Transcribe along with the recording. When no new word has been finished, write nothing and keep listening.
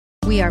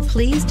We are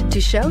pleased to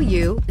show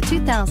you the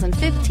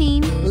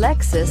 2015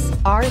 Lexus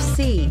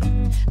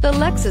RC. The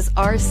Lexus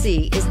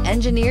RC is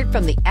engineered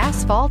from the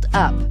asphalt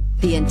up.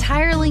 The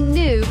entirely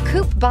new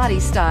coupe body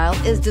style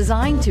is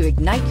designed to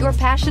ignite your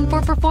passion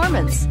for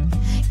performance.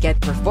 Get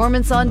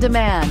performance on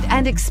demand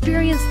and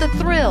experience the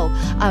thrill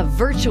of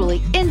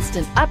virtually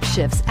instant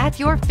upshifts at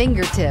your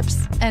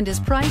fingertips, and is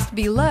priced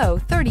below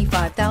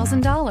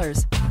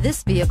 $35,000.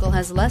 This vehicle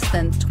has less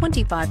than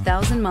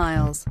 25,000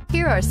 miles.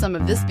 Here are some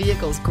of this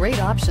vehicle's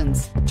great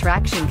options: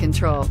 traction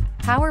control,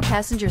 power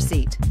passenger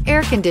seat,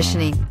 air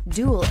conditioning,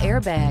 dual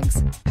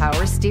airbags,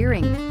 power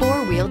steering,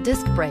 four-wheel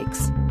disc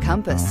brakes,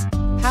 compass,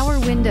 power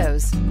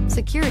windows,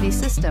 security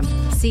system,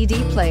 CD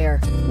player.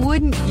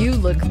 Wouldn't you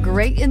look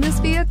great in this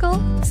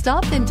vehicle?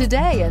 Stop in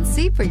today and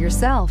see for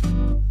yourself.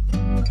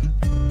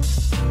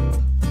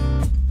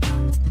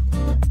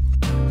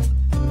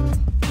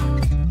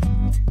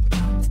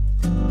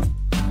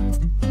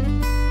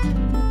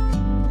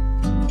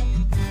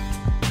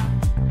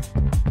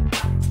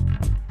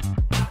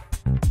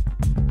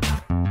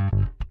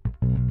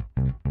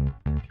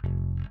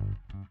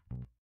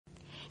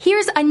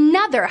 Here's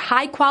another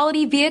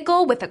high-quality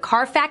vehicle with a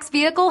Carfax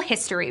Vehicle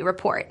History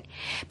Report.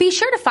 Be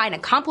sure to find a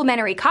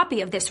complimentary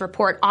copy of this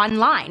report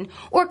online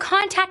or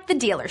contact the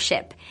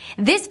dealership.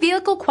 This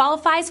vehicle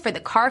qualifies for the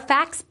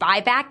Carfax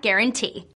Buyback Guarantee.